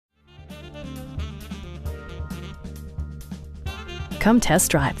Come test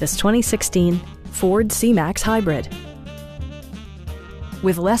drive this 2016 Ford C-Max Hybrid.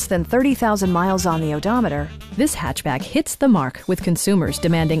 With less than 30,000 miles on the odometer, this hatchback hits the mark with consumers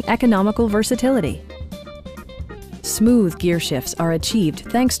demanding economical versatility. Smooth gear shifts are achieved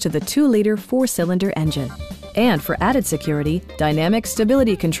thanks to the 2-liter 4-cylinder engine. And for added security, dynamic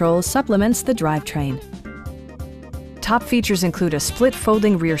stability control supplements the drivetrain. Top features include a split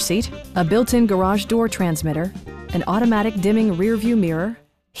folding rear seat, a built-in garage door transmitter, an automatic dimming rear-view mirror,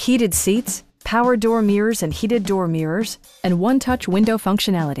 heated seats, power door mirrors and heated door mirrors, and one-touch window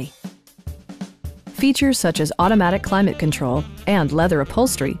functionality. Features such as automatic climate control and leather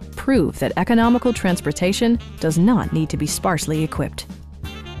upholstery prove that economical transportation does not need to be sparsely equipped.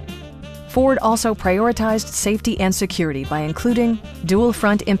 Ford also prioritized safety and security by including dual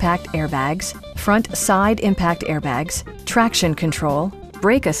front impact airbags, front side impact airbags, traction control,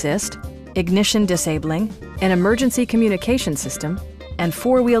 brake assist, ignition disabling, an emergency communication system, and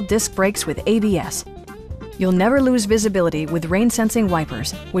 4-wheel disc brakes with ABS. You'll never lose visibility with rain-sensing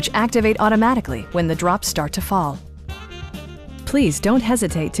wipers, which activate automatically when the drops start to fall. Please don't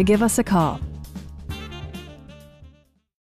hesitate to give us a call.